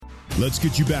Let's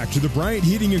get you back to the Bryant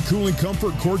Heating and Cooling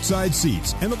Comfort courtside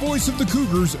seats and the voice of the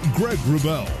Cougars, Greg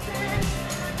Wrubell.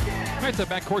 All right, so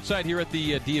back courtside here at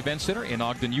the D-Event Center in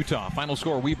Ogden, Utah. Final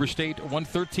score, Weber State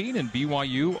 113 and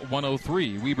BYU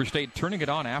 103. Weber State turning it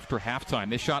on after halftime.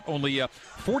 They shot only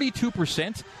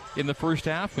 42% in the first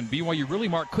half when BYU really,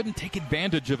 Mark, couldn't take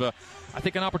advantage of an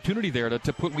opportunity there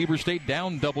to put Weber State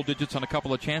down double digits on a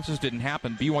couple of chances. Didn't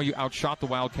happen. BYU outshot the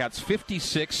Wildcats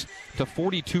 56 to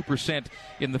 42%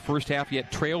 in the first half,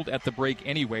 yet trailed at the break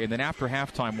anyway. And then after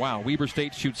halftime, wow, Weber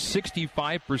State shoots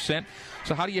 65%.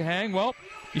 So how do you hang? Well,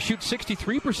 you shoot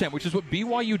 63%, which is what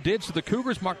BYU did. So the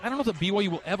Cougars, Mark, I don't know that BYU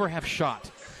will ever have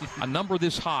shot a number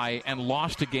this high and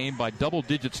lost a game by double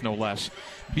digits, no less.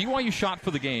 BYU shot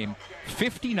for the game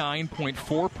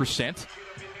 59.4%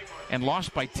 and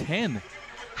lost by 10.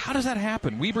 How does that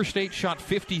happen? Weber State shot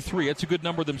 53. That's a good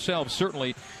number themselves,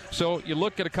 certainly. So you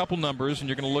look at a couple numbers, and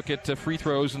you're going to look at free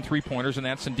throws and three-pointers, and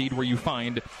that's indeed where you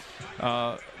find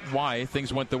why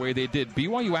things went the way they did.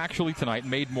 BYU actually tonight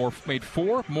made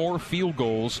 4 more field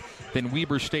goals than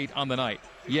Weber State on the night.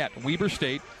 Yet Weber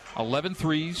State 11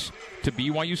 threes to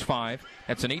BYU's 5.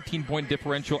 That's an 18-point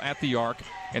differential at the arc.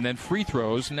 And then free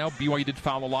throws. Now BYU did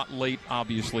foul a lot late,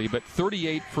 obviously, but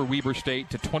 38 for Weber State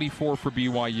to 24 for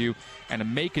BYU, and a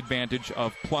make advantage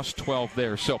of plus 12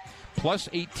 there. So plus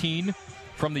 18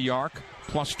 from the arc,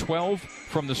 plus 12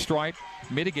 from the stripe,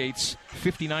 mitigates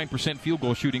 59% field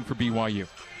goal shooting for BYU.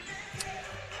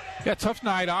 Yeah, tough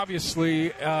night,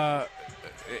 obviously.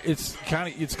 It's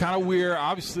kind of weird.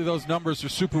 Obviously, those numbers are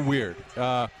super weird.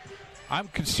 I'm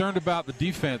concerned about the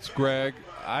defense, Greg.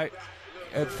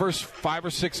 At first 5 or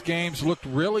 6 games looked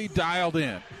really dialed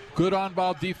in. Good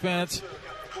on-ball defense.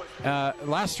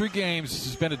 Last 3 games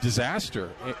has been a disaster.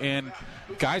 And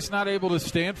guys not able to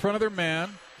stay in front of their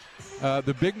man.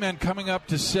 The big men coming up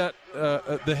to set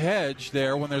the hedge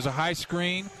there when there's a high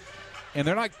screen. And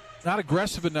they're not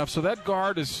aggressive enough. So that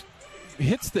guard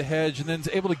hits the hedge and then is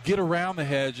able to get around the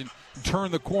hedge and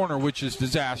turn the corner, which is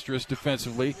disastrous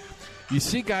defensively. You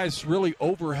see guys really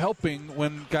over-helping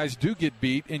when guys do get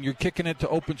beat, and you're kicking it to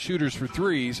open shooters for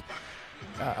threes.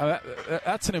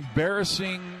 That's an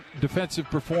embarrassing defensive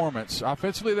performance.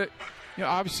 Offensively,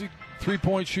 obviously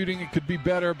three-point shooting, it could be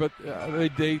better, but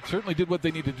they certainly did what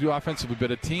they needed to do offensively.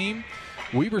 But a team,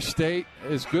 Weber State,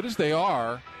 as good as they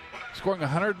are, scoring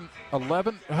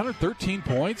 113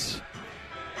 points.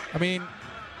 I mean,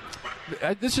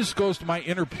 this just goes to my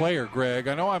inner player, Greg.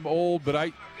 I know I'm old, but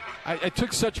I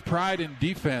took such pride in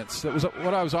defense. That was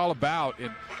what I was all about.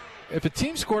 And if a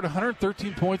team scored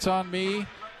 113 points on me,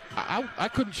 I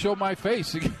couldn't show my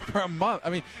face for a month. I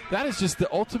mean, that is just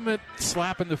the ultimate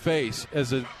slap in the face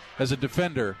as a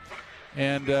defender.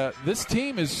 And this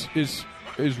team is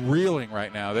reeling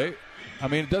right now.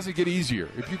 It doesn't get easier.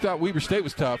 If you thought Weber State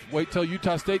was tough, wait till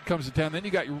Utah State comes to town. Then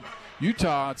you got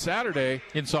Utah on Saturday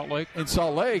in Salt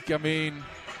Lake. I mean,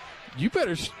 you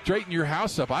better straighten your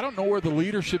house up. I don't know where the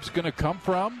leadership's going to come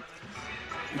from.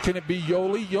 Can it be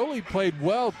Yoli? Yoli played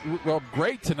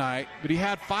great tonight, but he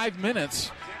had 5 minutes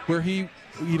where he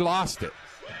lost it,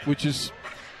 which is,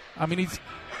 I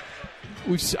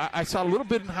saw a little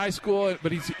bit in high school,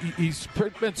 but he's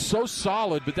been so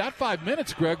solid. But that 5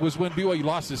 minutes, Greg, was when BYU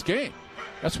lost this game.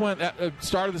 That's when at the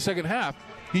start of the second half,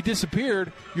 he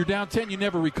disappeared. You're down 10, you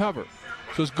never recover.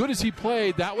 So as good as he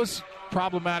played, that was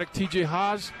problematic. TJ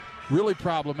Haas, really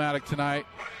problematic tonight.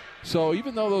 So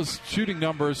even though those shooting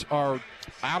numbers are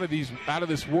out of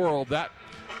this world, that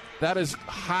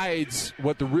hides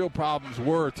what the real problems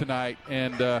were tonight.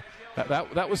 And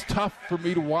that was tough for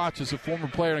me to watch as a former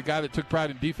player and a guy that took pride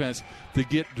in defense to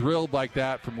get drilled like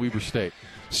that from Weber State.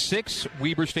 6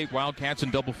 Weber State Wildcats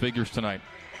in double figures tonight.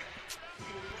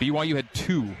 BYU had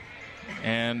 2.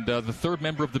 And the third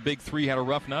member of the Big Three had a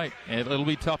rough night. And it'll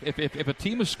be tough. If a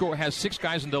team has 6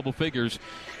 guys in double figures,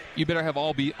 you better have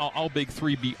all Big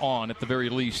Three be on at the very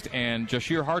least. And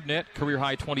Jashir Hardnett, career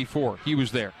high 24. He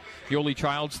was there. Yoli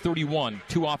Childs, 31,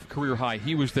 2 off a career high.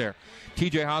 He was there.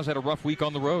 TJ Haas had a rough week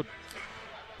on the road.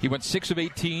 He went 6 of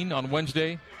 18 on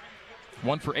Wednesday,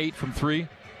 1 for 8 from 3.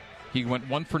 He went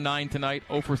 1 for 9 tonight,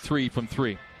 0 for 3 from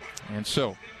 3. And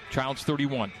so, Childs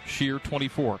 31, Shear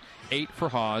 24. 8 for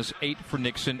Haas, 8 for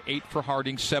Nixon, 8 for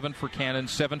Harding, 7 for Cannon,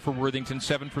 7 for Worthington,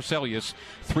 7 for Celius,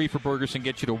 3 for Bergerson,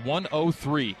 gets you to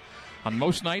 103. On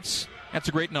most nights, that's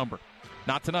a great number.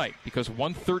 Not tonight, because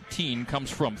 113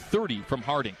 comes from 30 from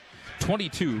Harding,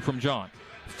 22 from John,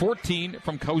 14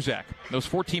 from Kozak. Those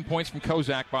 14 points from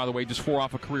Kozak, by the way, just 4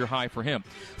 off a career high for him.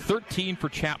 13 for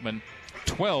Chapman,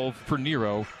 12 for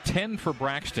Nero, 10 for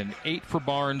Braxton, 8 for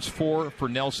Barnes, 4 for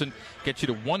Nelson, gets you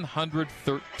to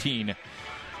 113.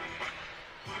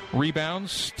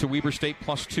 Rebounds to Weber State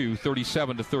 +2,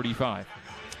 37-35.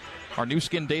 Our new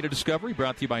skin data discovery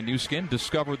brought to you by New Skin.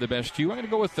 Discover the best you. I'm going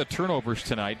to go with the turnovers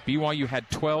tonight. BYU had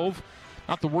 12.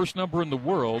 Not the worst number in the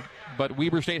world, but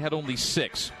Weber State had only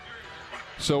 6.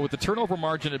 So with the turnover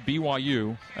margin at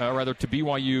BYU, to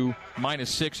BYU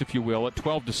 -6, if you will, at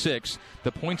 12-6,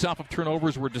 the points off of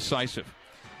turnovers were decisive.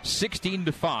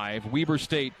 16-5, Weber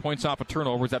State points off of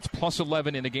turnovers. That's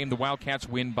 +11 in a game the Wildcats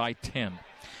win by 10.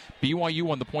 BYU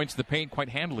won the points of the paint quite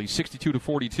handily,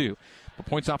 62-42. But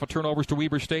points off of turnovers to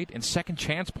Weber State, and second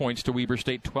chance points to Weber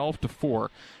State, 12-4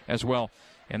 as well.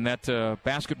 And that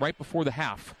basket right before the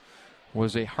half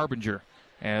was a harbinger,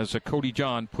 as Cody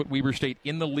John put Weber State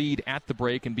in the lead at the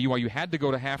break, and BYU had to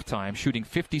go to halftime, shooting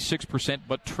 56%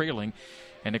 but trailing,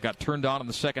 and it got turned on in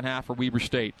the second half for Weber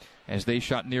State, as they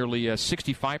shot nearly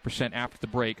 65% after the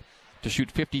break to shoot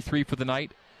 53 for the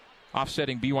night,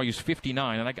 offsetting BYU's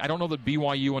 59. And I don't know that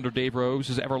BYU under Dave Rose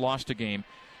has ever lost a game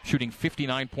shooting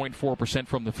 59.4%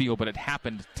 from the field, but it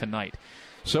happened tonight.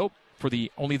 So for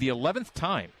only the 11th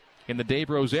time in the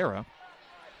Dave Rose era,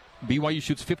 BYU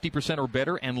shoots 50% or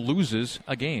better and loses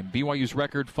a game. BYU's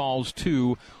record falls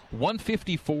to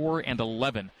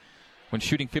 154-11 when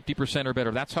shooting 50% or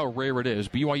better. That's how rare it is.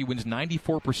 BYU wins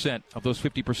 94% of those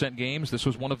 50% games. This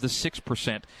was one of the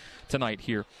 6% tonight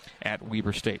here at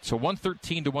Weber State. So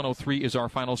 113-103 is our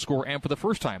final score. And for the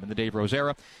first time in the Dave Rose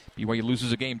era, BYU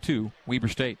loses a game to Weber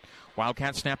State.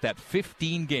 Wildcats snap that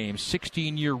 15-game,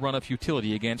 16-year run of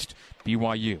futility against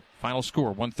BYU. Final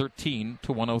score,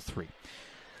 113-103.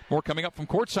 More coming up from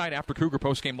courtside after Cougar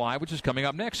Postgame Live, which is coming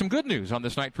up next. Some good news on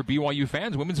this night for BYU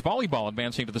fans. Women's volleyball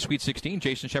advancing to the Sweet 16.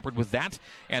 Jason Shepard with that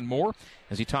and more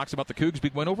as he talks about the Cougs'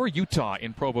 big win over Utah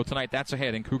in Provo tonight. That's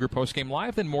ahead in Cougar Postgame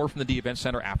Live. Then more from the D Event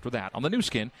Center after that on the new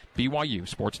skin, BYU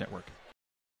Sports Network.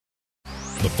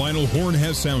 The final horn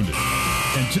has sounded,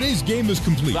 and today's game is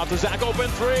complete. About the Zach open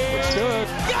three. It's good.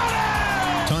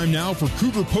 Got it! Time now for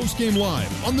Cougar Postgame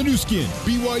Live on the new skin,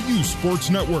 BYU Sports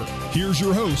Network. Here's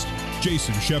your host,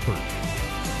 Jason Shepard.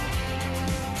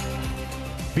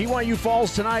 BYU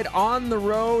falls tonight on the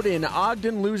road in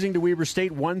Ogden, losing to Weber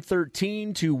State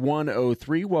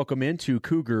 113-103. Welcome into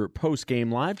Cougar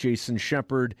Postgame Live. Jason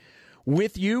Shepard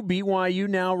with you. BYU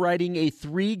now riding a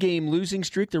 3-game losing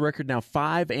streak. The record now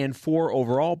 5-4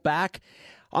 overall. Back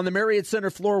on the Marriott Center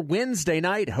floor Wednesday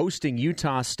night, hosting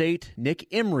Utah State. Nick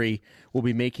Emery will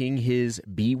be making his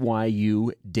BYU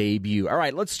debut. All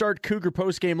right, let's start Cougar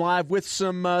Postgame Live with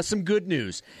some good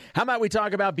news. How about we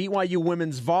talk about BYU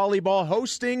women's volleyball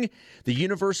hosting the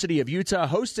University of Utah,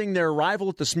 hosting their rival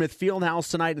at the Smith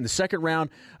Fieldhouse tonight in the second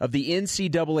round of the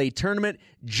NCAA tournament.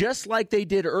 Just like they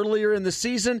did earlier in the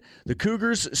season, the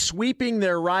Cougars sweeping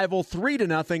their rival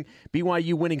 3-0.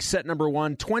 BYU winning set number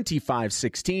 1,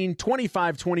 25-16,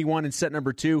 25-21 in set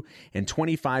number 2, and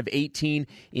 25-18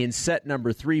 in set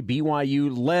number 3. BYU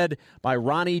led by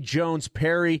Ronnie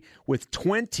Jones-Perry with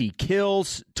 20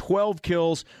 kills, 12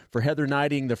 kills for Heather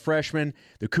Knighting, the freshman.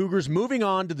 The Cougars moving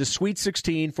on to the Sweet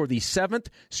 16 for the 7th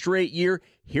straight year.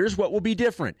 Here's what will be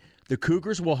different. The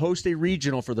Cougars will host a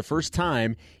regional for the first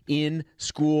time in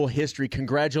school history.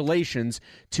 Congratulations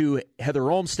to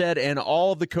Heather Olmstead and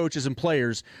all of the coaches and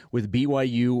players with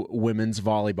BYU women's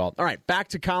volleyball. All right, back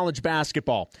to college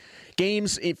basketball.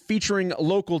 Games featuring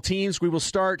local teams. We will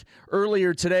start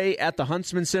earlier today at the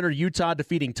Huntsman Center. Utah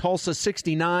defeating Tulsa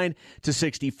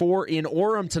 69-64. In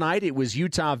Orem tonight, it was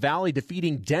Utah Valley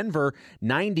defeating Denver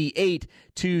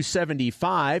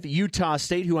 98-75. Utah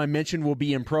State, who I mentioned will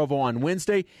be in Provo on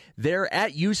Wednesday, they're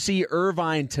at UC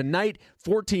Irvine tonight.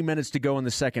 14 minutes to go in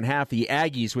the second half. The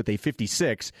Aggies with a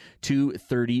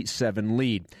 56-37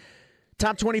 lead.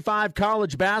 Top 25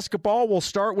 college basketball. We'll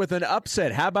start with an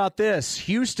upset. How about this?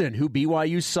 Houston, who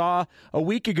BYU saw a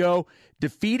week ago,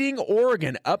 defeating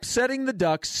Oregon, upsetting the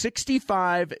Ducks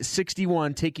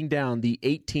 65-61, taking down the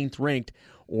 18th-ranked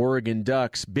Oregon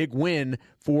Ducks. Big win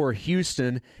for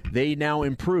Houston. They now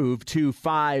improve to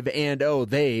 5-0.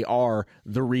 They are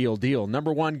the real deal.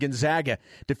 Number 1, Gonzaga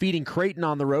defeating Creighton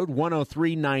on the road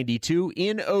 103-92.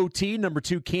 In OT, number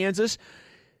 2, Kansas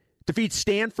defeats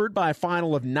Stanford by a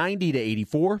final of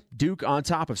 90-84. Duke on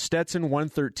top of Stetson,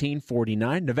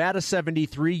 113-49. Nevada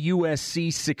 73,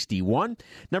 USC 61.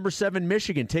 Number 7,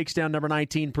 Michigan takes down number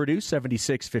 19, Purdue,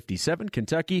 76-57.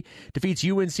 Kentucky defeats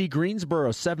UNC Greensboro,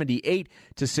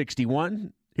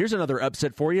 78-61. Here's another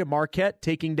upset for you. Marquette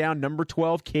taking down number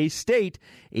 12, K-State,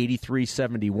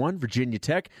 83-71. Virginia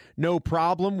Tech, no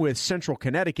problem with Central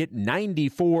Connecticut,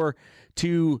 94-40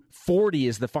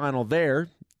 is the final there.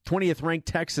 20th-ranked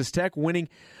Texas Tech winning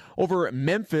over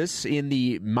Memphis in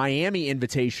the Miami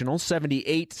Invitational,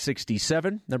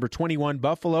 78-67. Number 21,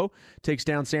 Buffalo, takes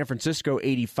down San Francisco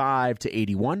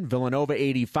 85-81. Villanova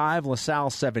 85, LaSalle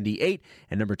 78.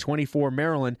 And number 24,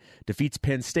 Maryland, defeats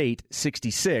Penn State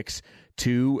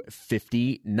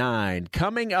 66-59.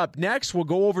 Coming up next, we'll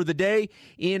go over the day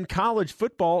in college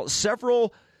football.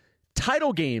 Several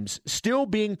title games still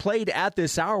being played at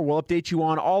this hour. We'll update you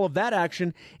on all of that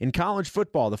action in college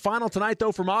football. The final tonight,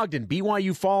 though, from Ogden.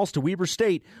 BYU falls to Weber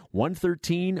State,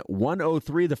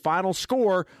 113-103, the final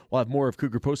score. We'll have more of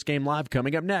Cougar Postgame Live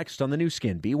coming up next on the new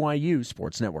skin, BYU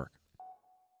Sports Network.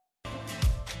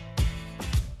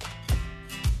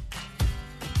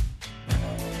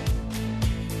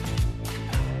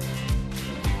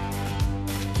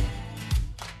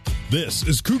 This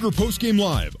is Cougar Postgame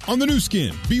Live on the new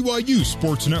skin, BYU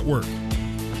Sports Network.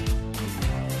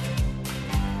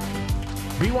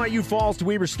 BYU falls to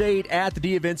Weber State at the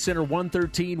D-Event Center,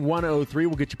 113-103.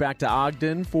 We'll get you back to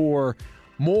Ogden for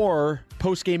more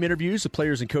post-game interviews of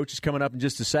players and coaches coming up in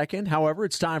just a second. However,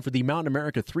 it's time for the Mountain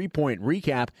America three-point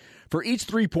recap. For each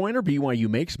three-pointer BYU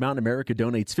makes, Mountain America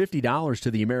donates $50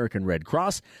 to the American Red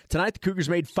Cross. Tonight, the Cougars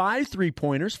made 5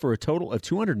 three-pointers for a total of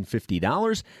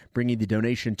 $250, bringing the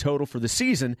donation total for the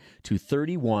season to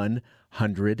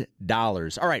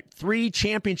 $3,100. All right, 3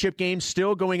 championship games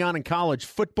still going on in college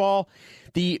football.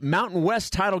 The Mountain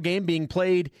West title game being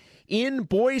played in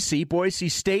Boise. Boise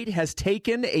State has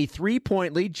taken a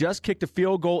 3-point lead, just kicked a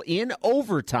field goal in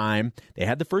overtime. They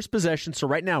had the first possession, so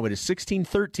right now it is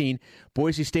 16-13.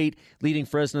 Boise State leading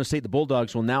Fresno State. The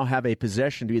Bulldogs will now have a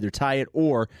possession to either tie it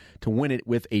or to win it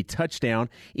with a touchdown.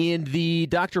 In the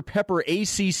Dr. Pepper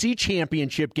ACC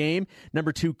championship game,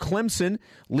 number 2 Clemson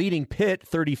leading Pitt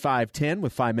 35-10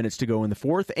 with 5 minutes to go in the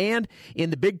fourth. And in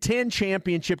the Big Ten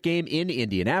championship game in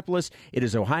Indianapolis, it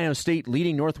is Ohio State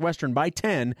leading Northwestern by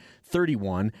 10,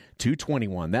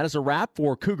 31-21. That is a wrap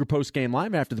for Cougar Postgame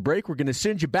Live. After the break, we're going to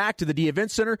send you back to the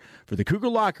D-Event Center for the Cougar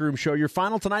Locker Room Show. Your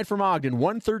final tonight from Ogden,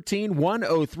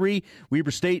 113-103.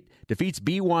 Weber State defeats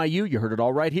BYU. You heard it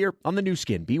all right here on the new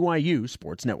skin, BYU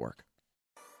Sports Network.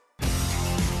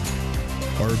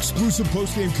 Our exclusive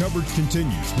postgame coverage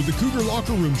continues with the Cougar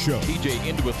Locker Room Show. TJ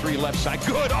into a 3 left side.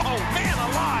 Good. Oh,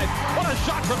 man alive. What a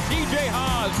shot from TJ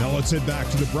Haas. Now let's head back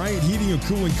to the Bryant Heating and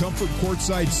Cooling Comfort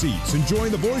courtside seats.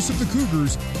 Enjoying the voice of the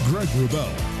Cougars, Greg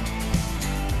Wrubell.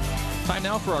 Time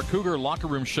now for our Cougar Locker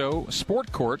Room Show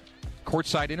Sport Court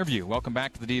courtside interview. Welcome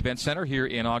back to the D-Event Center here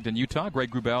in Ogden, Utah. Greg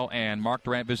Wrubell and Mark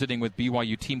Durant visiting with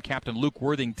BYU team captain Luke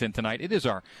Worthington tonight. It is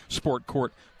our Sport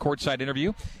Court courtside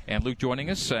interview, and Luke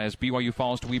joining us as BYU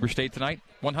falls to Weber State tonight,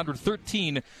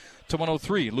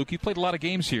 113-103. Luke, you played a lot of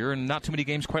games here, and not too many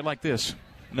games quite like this.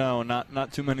 No,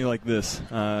 not too many like this.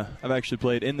 I've actually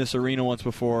played in this arena once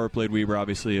before, played Weber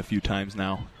obviously a few times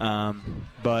now.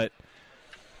 But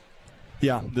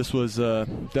yeah, this was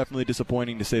definitely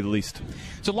disappointing to say the least.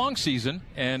 It's a long season,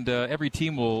 and every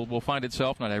team will find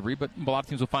itself, not every, but a lot of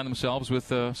teams will find themselves with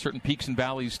certain peaks and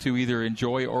valleys to either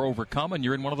enjoy or overcome, and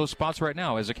you're in one of those spots right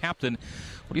now. As a captain,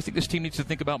 what do you think this team needs to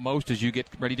think about most as you get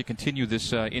ready to continue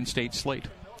this in-state slate?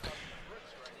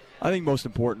 I think most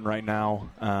important right now,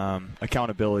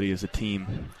 accountability as a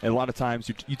team. And a lot of times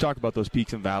you talk about those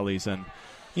peaks and valleys, and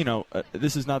you know,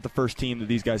 this is not the first team that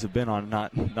these guys have been on,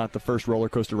 not the first roller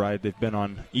coaster ride they've been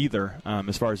on either,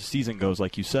 as far as the season goes,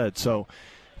 like you said. So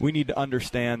we need to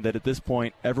understand that at this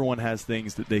point, everyone has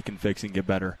things that they can fix and get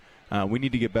better. We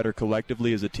need to get better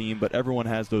collectively as a team, but everyone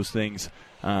has those things,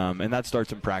 and that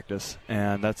starts in practice.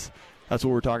 And that's what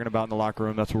we're talking about in the locker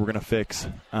room. That's what we're going to fix.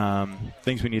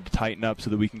 Things we need to tighten up so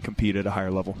that we can compete at a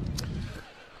higher level.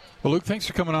 Well, Luke, thanks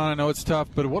for coming on. I know it's tough,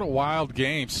 but what a wild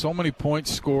game. So many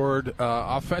points scored.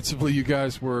 Offensively, you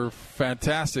guys were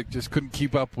fantastic. Just couldn't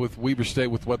keep up with Weber State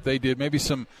with what they did. Maybe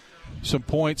some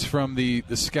points from the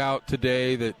scout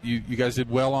today that you guys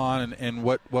did well on, and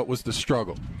what was the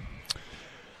struggle?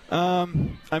 I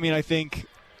mean, I think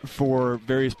for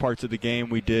various parts of the game,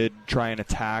 we did try and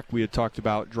attack. We had talked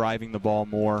about driving the ball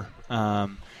more.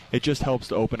 It just helps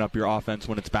to open up your offense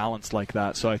when it's balanced like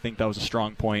that. So I think that was a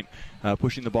strong point.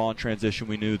 Pushing the ball in transition,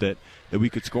 we knew that we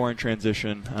could score in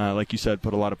transition. Like you said,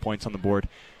 put a lot of points on the board.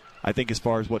 I think as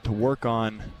far as what to work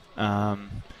on,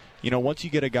 once you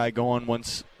get a guy going,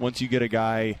 once you get a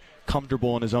guy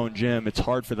comfortable in his own gym, it's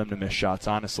hard for them to miss shots,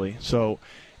 honestly. So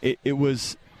it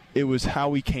was it was how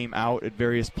we came out at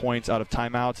various points out of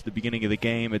timeouts at the beginning of the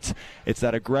game. It's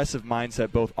that aggressive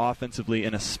mindset both offensively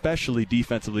and especially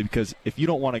defensively, because if you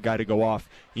don't want a guy to go off,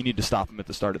 you need to stop him at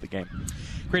the start of the game.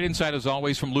 Great insight as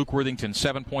always from Luke Worthington.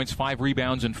 7 points, 5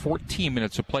 rebounds, and 14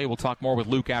 minutes of play. We'll talk more with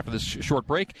Luke after this short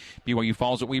break. BYU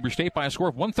falls at Weber State by a score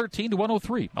of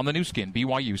 113-103 on the new skin,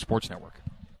 BYU Sports Network.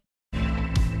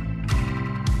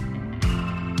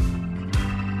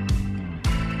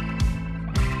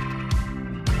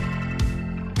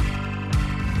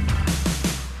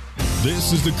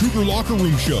 This is the Cougar Locker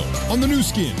Room Show on the new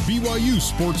skin, BYU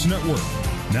Sports Network.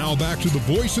 Now back to the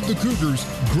voice of the Cougars,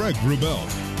 Greg Wrubell.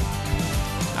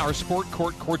 Our Sport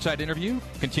Court courtside interview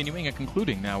continuing and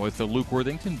concluding now with Luke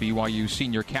Worthington, BYU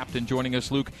senior captain, joining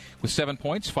us. Luke, with 7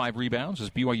 points, 5 rebounds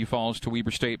as BYU falls to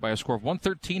Weber State by a score of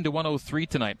 113-103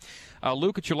 tonight.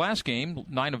 Luke, it's your last game,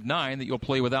 9 of 9, that you'll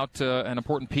play without an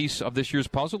important piece of this year's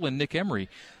puzzle in Nick Emery.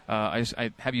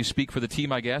 I have you speak for the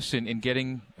team, I guess, in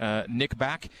getting Nick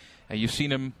back. You've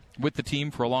seen him with the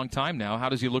team for a long time now. How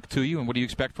does he look to you, and what do you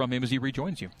expect from him as he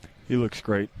rejoins you? He looks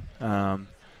great.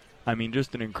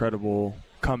 Just an incredible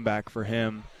comeback for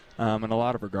him in a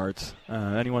lot of regards.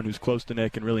 Anyone who's close to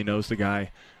Nick and really knows the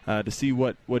guy, to see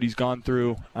what he's gone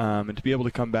through and to be able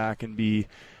to come back and be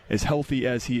as healthy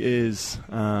as he is,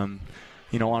 on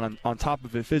top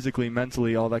of it physically,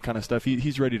 mentally, all that kind of stuff,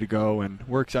 he's ready to go, and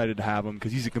we're excited to have him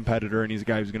because he's a competitor and he's a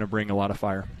guy who's going to bring a lot of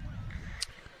fire.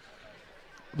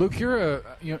 Luke, you're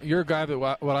a guy that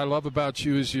what I love about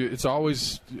you is it's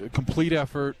always a complete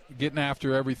effort, getting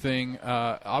after everything.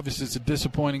 Obviously, it's a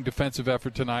disappointing defensive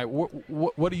effort tonight.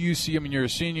 What do you see? I mean, you're a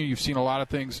senior. You've seen a lot of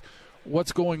things.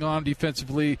 What's going on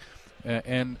defensively?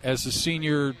 And as a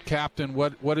senior captain,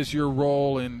 what is your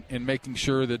role in making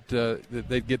sure that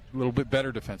they get a little bit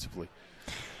better defensively?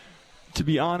 To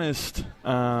be honest,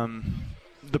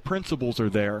 the principles are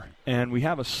there, and we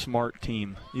have a smart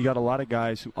team. You got a lot of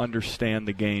guys who understand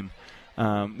the game.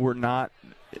 We're not.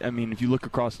 If you look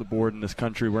across the board in this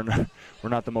country, we're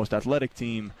not the most athletic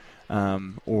team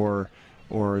or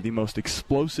the most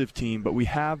explosive team, but we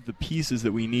have the pieces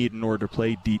that we need in order to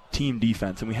play team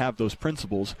defense, and we have those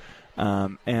principles.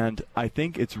 And I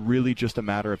think it's really just a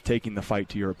matter of taking the fight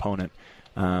to your opponent.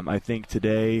 I think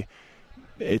today,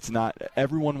 it's not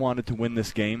everyone wanted to win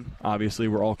this game. Obviously,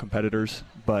 we're all competitors,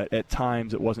 but at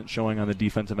times it wasn't showing on the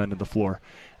defensive end of the floor.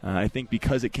 I think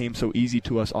because it came so easy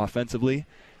to us offensively,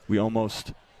 we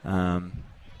almost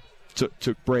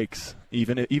took breaks.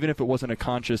 Even if it wasn't a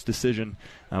conscious decision,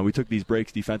 we took these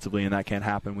breaks defensively, and that can't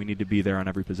happen. We need to be there on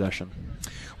every possession.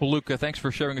 Well, Luke, thanks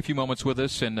for sharing a few moments with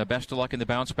us, and best of luck in the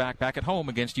bounce back at home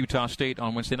against Utah State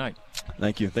on Wednesday night.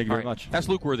 Thank you. Thank you very much. That's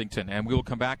Luke Worthington, and we will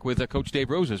come back with Coach Dave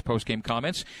Rose's post-game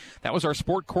comments. That was our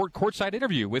Sport Court courtside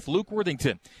interview with Luke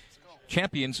Worthington.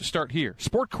 Champions start here.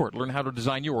 Sport Court. Learn how to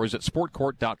design yours at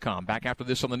sportcourt.com. Back after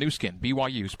this on the new skin,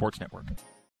 BYU Sports Network.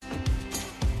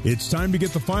 It's time to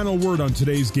get the final word on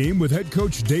today's game with head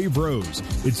coach Dave Rose.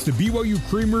 It's the BYU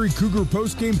Creamery Cougar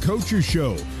postgame coaches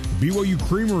show. BYU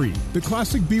Creamery, the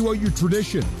classic BYU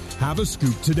tradition. Have a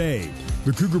scoop today.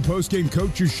 The Cougar postgame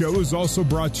coaches show is also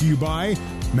brought to you by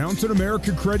Mountain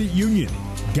America Credit Union,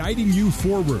 guiding you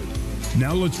forward.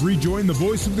 Now let's rejoin the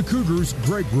voice of the Cougars,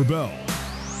 Greg Wrubell.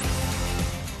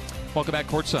 Welcome back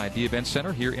courtside, the Event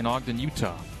Center here in Ogden,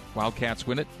 Utah. Wildcats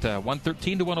win it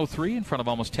 113-103 in front of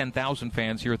almost 10,000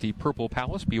 fans here at the Purple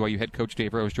Palace. BYU head coach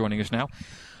Dave Rose joining us now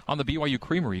on the BYU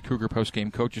Creamery Cougar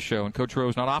postgame coaches show. And Coach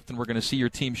Rose, not often we're going to see your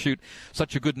team shoot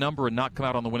such a good number and not come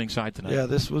out on the winning side tonight. Yeah,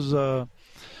 this was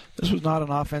not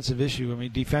an offensive issue. I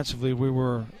mean, defensively we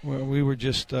were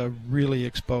just really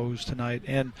exposed tonight.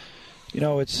 And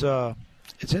it's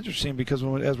interesting because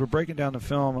as we're breaking down the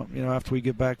film, after we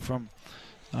get back from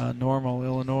Normal,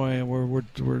 Illinois, and we're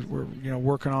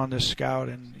working on this scout,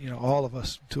 and all of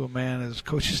us to a man as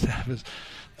coaching staff is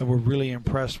that we're really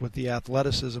impressed with the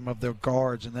athleticism of their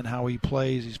guards, and then how he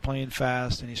plays. He's playing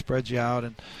fast and he spreads you out,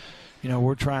 and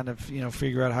we're trying to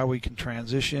figure out how we can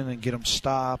transition and get them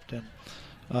stopped, and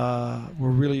we're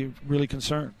really, really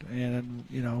concerned. And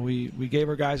we gave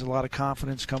our guys a lot of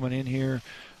confidence coming in here.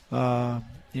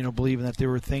 Believing that there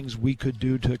were things we could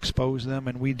do to expose them,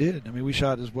 and we did. I mean, we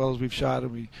shot as well as we've shot,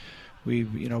 and we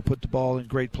put the ball in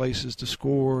great places to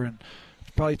score, and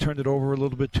probably turned it over a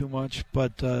little bit too much.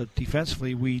 But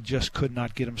defensively, we just could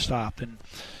not get them stopped. And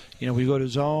we go to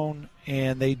zone,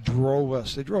 and they drove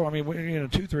us. They drove. I mean, we're in a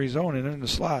 2-3 zone and in the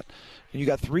slot, and you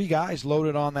got 3 guys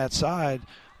loaded on that side.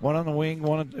 One on the wing,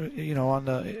 one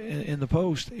in the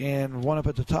post, and one up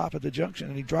at the top at the junction.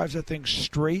 And he drives that thing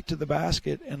straight to the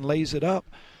basket and lays it up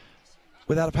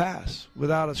without a pass,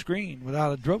 without a screen,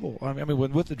 without a dribble. I mean,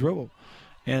 with the dribble.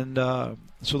 And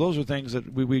so those are things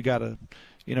that we got to,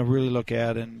 really look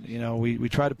at. And, we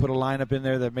tried to put a lineup in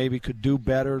there that maybe could do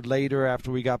better later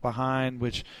after we got behind,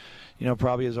 which,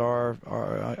 probably is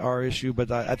our issue.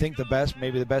 But I think the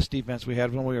best defense we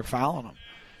had when we were fouling them,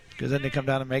 because then they come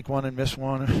down and make one and miss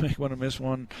one and make one and miss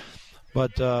one.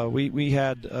 But we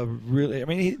had a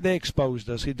really – they exposed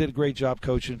us. He did a great job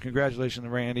coaching. Congratulations to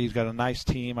Randy. He's got a nice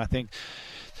team. I think,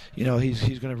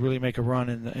 he's going to really make a run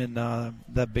in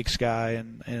that Big Sky.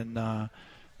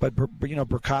 But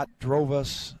Burkott drove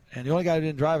us, and the only guy who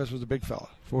didn't drive us was the big fella,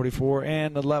 44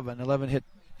 and 11. 11 hit,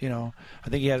 I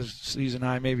think he had his season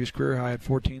high, maybe his career high at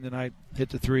 14 tonight, hit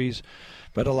the threes.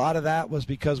 But a lot of that was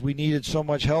because we needed so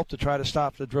much help to try to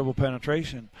stop the dribble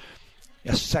penetration.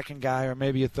 A second guy or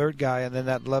maybe a third guy, and then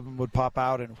that 11 would pop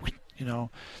out and,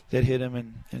 they'd hit him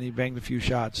and he banged a few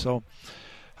shots. So,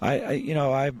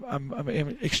 I'm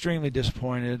extremely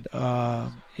disappointed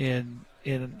in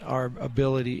our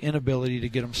inability to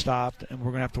get them stopped, and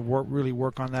we're going to have to really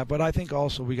work on that. But I think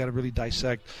also we got to really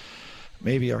dissect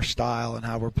maybe our style and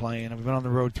how we're playing. We've been on the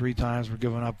road 3 times. We're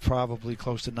giving up probably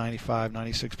close to 95,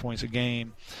 96 points a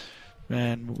game.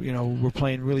 And, we're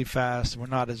playing really fast. We're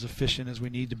not as efficient as we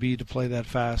need to be to play that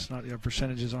fast. Our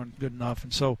percentages aren't good enough.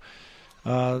 And so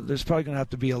there's probably going to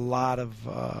have to be a lot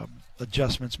of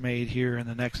adjustments made here in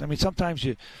the next. Sometimes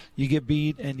you get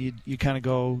beat and you kind of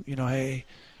go, hey,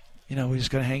 we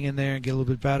just got to hang in there and get a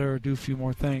little bit better or do a few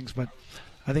more things. But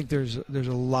I think there's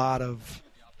a lot of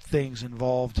things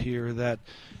involved here that,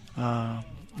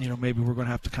 maybe we're going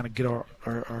to have to kind of get our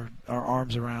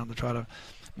arms around to try to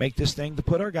make this thing, to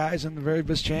put our guys in the very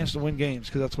best chance to win games,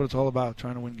 because that's what it's all about,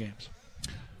 trying to win games.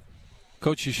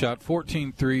 Coach, you shot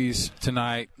 14 threes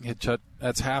tonight.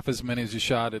 That's half as many as you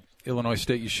shot at Illinois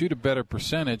State. You shoot a better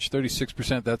percentage,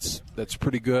 36%. That's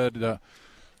pretty good.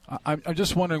 I'm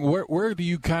just wondering, where do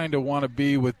you kind of want to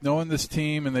be with knowing this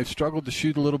team, and they've struggled to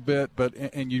shoot a little bit,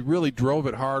 and you really drove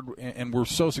it hard and were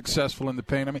so successful in the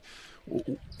paint.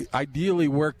 Ideally,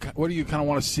 what do you kind of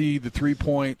want to see the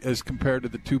 3-point as compared to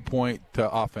the 2-point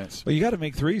offense? Well, you got to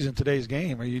make threes in today's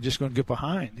game, or you're just going to get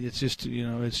behind. It's just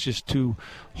it's just too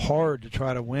hard to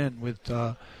try to win with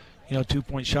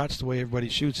 2-point shots the way everybody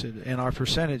shoots it, and our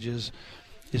percentages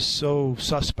is so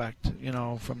suspect,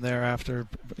 from there after,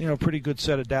 pretty good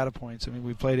set of data points.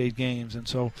 We played 8 games, and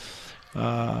so,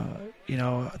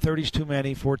 30's too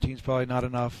many, 14's probably not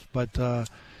enough. But,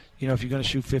 if you're going to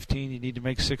shoot 15, you need to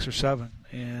make 6 or 7,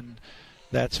 and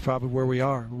that's probably where we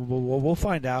are. We'll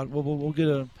find out. We'll get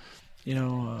a,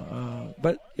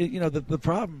 but, the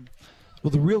problem,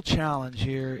 the real challenge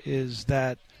here is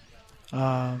that,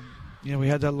 we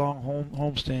had that long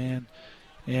homestand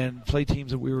and play teams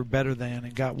that we were better than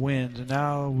and got wins. And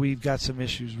now we've got some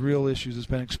issues, real issues that's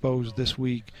been exposed this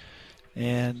week.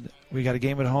 And we got a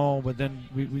game at home, but then,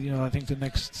 I think the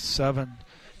next 7,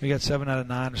 we got 7 out of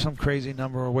 9 or some crazy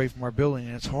number away from our building.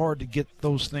 And it's hard to get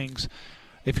those things.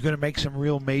 If you're going to make some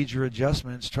real major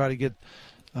adjustments, try to get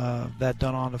that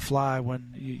done on the fly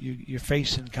when you're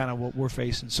facing kind of what we're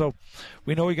facing. So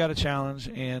we know we got a challenge,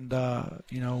 and,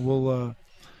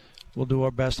 we'll do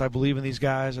our best. I believe in these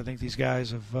guys. I think these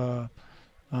guys have got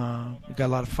a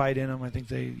lot of fight in them. I think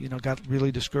they, got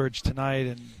really discouraged tonight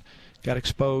and got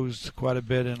exposed quite a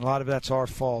bit, and a lot of that's our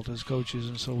fault as coaches,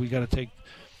 and so we got to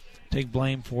take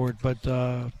blame for it. But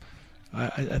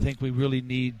I think we really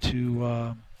need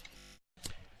to.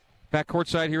 Back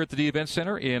courtside here at the D-Event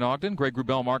Center in Ogden, Greg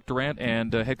Wrubell, Mark Durrant,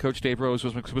 and head coach Dave Rose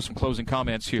with some closing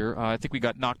comments here. I think we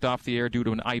got knocked off the air due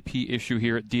to an IP issue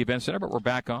here at D-Event Center, but we're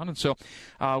back on. And so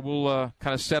we'll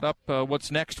kind of set up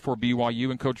what's next for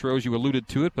BYU. And Coach Rose, you alluded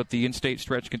to it, but the in-state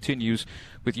stretch continues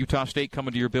with Utah State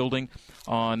coming to your building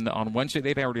on Wednesday.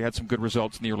 They've already had some good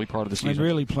results in the early part of the season. And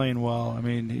really playing well.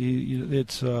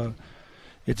 It's a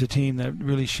team that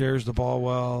really shares the ball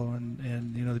well,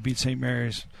 and they beat St.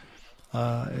 Mary's.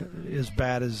 As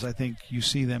bad as I think you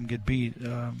see them get beat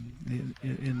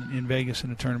in Vegas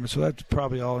in a tournament. So that's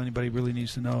probably all anybody really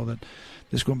needs to know, that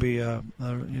this is going to be a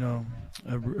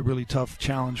really tough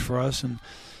challenge for us. And,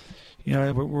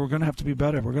 we're going to have to be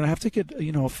better. We're going to have to get,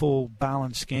 a full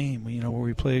balanced game, where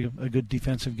we play a good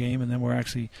defensive game, and then we're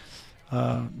actually,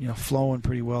 flowing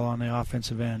pretty well on the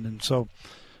offensive end. And so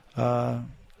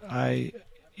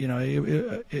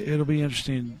it'll be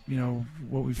interesting,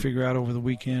 what we figure out over the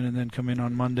weekend, and then come in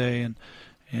on Monday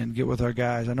and get with our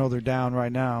guys. I know they're down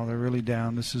right now. They're really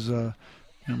down. This is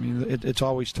it's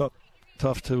always tough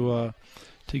to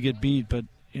get beat, but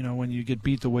when you get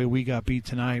beat the way we got beat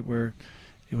tonight, where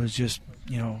it was just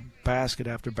basket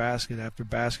after basket after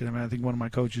basket. I think one of my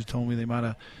coaches told me they might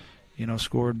have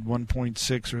scored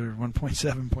 1.6 or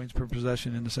 1.7 points per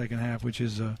possession in the second half, which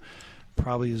is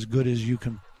probably as good as you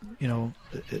can,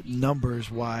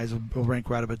 numbers-wise, will rank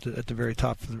right up at the very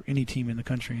top for any team in the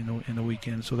country in the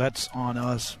weekend. So that's on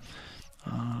us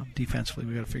defensively.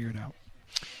 We got to figure it out.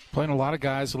 Playing a lot of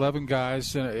guys, 11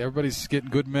 guys. Everybody's getting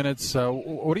good minutes.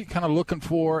 What are you kind of looking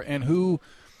for, and who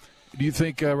do you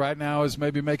think right now is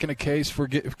maybe making a case for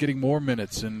getting more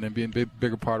minutes and being a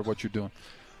bigger part of what you're doing?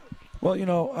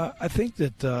 Well, I think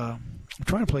that I'm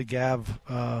trying to play Gav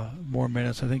more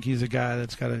minutes. I think he's a guy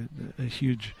that's got a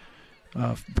huge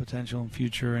potential and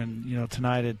future. And,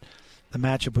 tonight the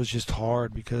matchup was just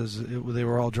hard because they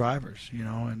were all drivers,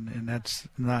 and that's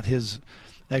not his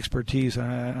expertise.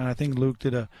 And I think Luke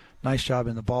did a nice job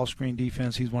in the ball screen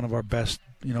defense. He's one of our best,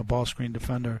 ball screen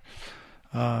defender.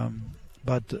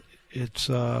 But it's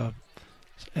I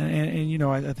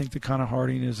think the Connor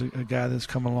Harding is a guy that's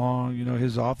come along.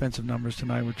 His offensive numbers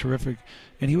tonight were terrific,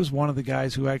 and he was one of the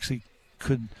guys who actually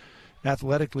could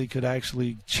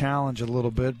actually challenge a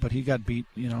little bit, but he got beat,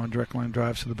 on direct line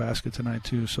drives to the basket tonight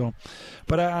too. So,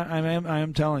 but I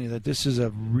am telling you that this is a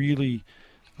really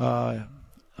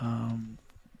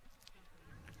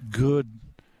good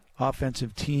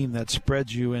offensive team that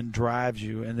spreads you and drives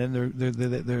you, and then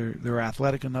they're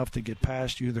athletic enough to get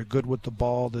past you. They're good with the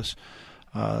ball. This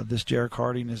Jarek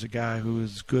Harding is a guy who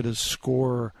is good as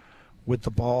scorer with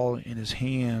the ball in his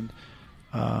hand.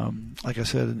 Like I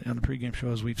said on the pregame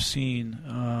show, as we've seen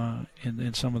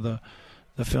in some of the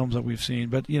films that we've seen,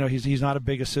 but he's not a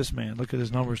big assist man. Look at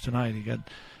his numbers tonight.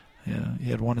 He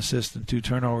had 1 assist and 2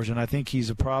 turnovers, and I think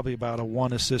he's probably about a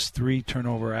 1 assist 3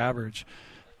 turnover average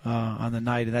on the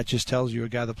night, and that just tells you a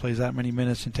guy that plays that many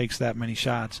minutes and takes that many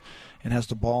shots and has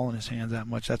the ball in his hands that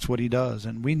much. That's what he does,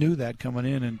 and we knew that coming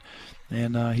in,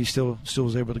 and he still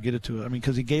was able to get it to us. I mean,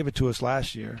 because he gave it to us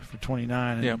last year for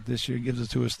 29, and this year he gives it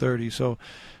to us 30. So,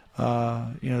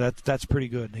 that's pretty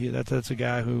good. That's a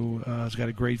guy who has got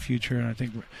a great future, and I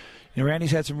think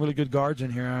Randy's had some really good guards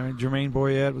in here. Jermaine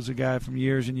Boyette was a guy from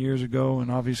years and years ago,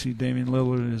 and obviously Damian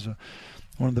Lillard is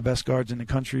one of the best guards in the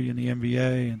country in the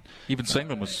NBA. And even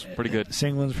Singleton was pretty good.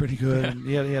 Singleton's pretty good. And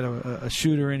he had a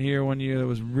shooter in here one year that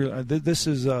was real. This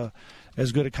is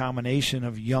as good a combination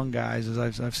of young guys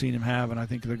as I've seen him have, and I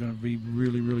think they're going to be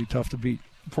really, really tough to beat.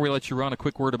 Before we let you run, a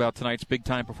quick word about tonight's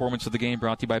big-time performance of the game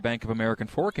brought to you by Bank of American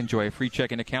Fork. Enjoy a free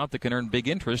checking account that can earn big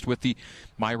interest with the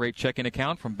MyRate checking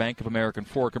account from Bank of American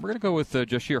Fork. And we're going to go with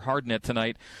Jahshire Hardnett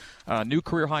tonight. New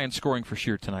career high in scoring for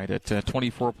Scheer tonight at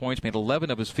 24 points. Made 11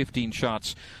 of his 15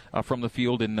 shots from the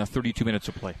field in 32 minutes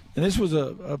of play. And this was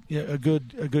a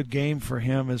good game for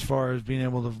him as far as being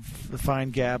able to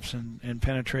find gaps and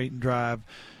penetrate and drive.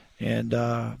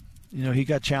 And, he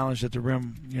got challenged at the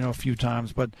rim, a few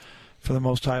times, but for the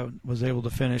most part was able to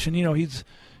finish. And, he's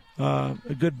a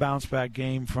good bounce-back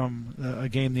game from a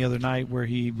game the other night where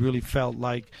he really felt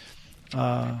like,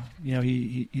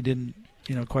 he didn't,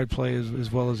 quite play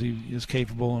as well as he is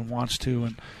capable and wants to.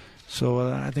 And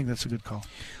so I think that's a good call.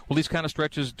 Well, these kind of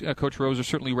stretches, Coach Rose, are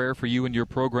certainly rare for you and your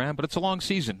program, but it's a long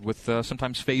season with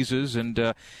sometimes phases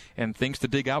and things to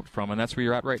dig out from, and that's where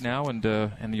you're at right now,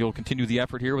 and you'll continue the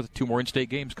effort here with 2 more in-state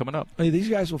games coming up. Hey, these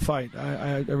guys will fight.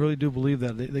 I really do believe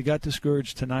that. They got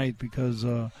discouraged tonight because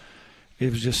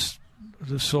it was just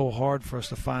so hard for us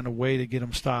to find a way to get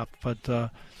them stopped,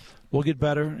 but we'll get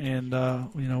better, and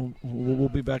we'll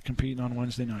be back competing on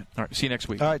Wednesday night. All right, see you next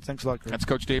week. All right, thanks a lot, Greg. That's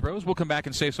Coach Dave Rose. We'll come back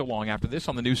and say so long after this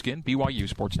on the new skin, BYU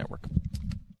Sports Network.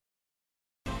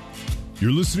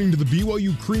 You're listening to the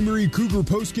BYU Creamery Cougar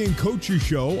Postgame Coaches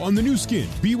Show on the new skin,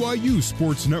 BYU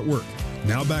Sports Network.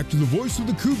 Now back to the voice of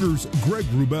the Cougars, Greg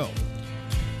Wrubell.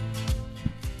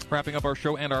 Wrapping up our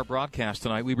show and our broadcast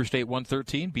tonight, Weber State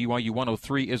 113, BYU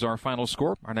 103 is our final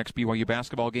score. Our next BYU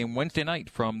basketball game Wednesday night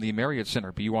from the Marriott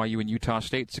Center. BYU and Utah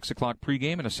State, 6 o'clock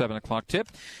pregame and a 7 o'clock tip.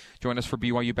 Join us for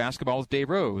BYU basketball with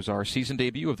Dave Rose, our season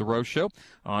debut of The Rose Show,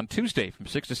 on Tuesday from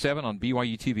 6 to 7 on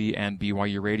BYU TV and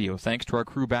BYU Radio. Thanks to our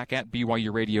crew back at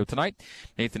BYU Radio tonight.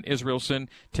 Nathan Israelson,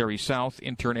 Terry South,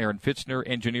 intern Aaron Fitzner,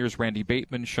 engineers Randy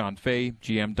Bateman, Sean Fay,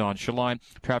 GM Don Shaline,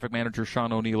 traffic manager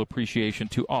Sean O'Neill. Appreciation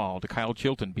to all. To Kyle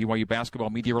Chilton, BYU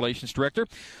basketball media relations director.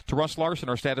 To Russ Larson,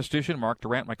 our statistician. Mark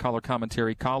Durant, my color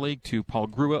commentary colleague. To Paul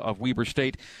Grua of Weber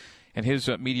State and his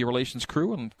media relations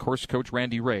crew, and, of course, Coach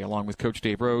Randy Ray, along with Coach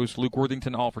Dave Rose, Luke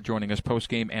Worthington, all for joining us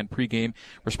post-game and pre-game,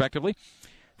 respectively.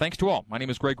 Thanks to all. My name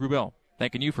is Greg Wrubell.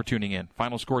 Thanking you for tuning in.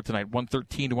 Final score tonight,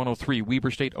 113-103,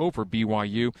 Weber State over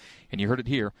BYU, and you heard it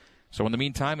here. So in the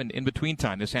meantime and in between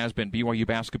time, this has been BYU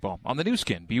basketball on the new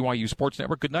skin, BYU Sports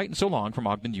Network. Good night and so long from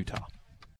Ogden, Utah.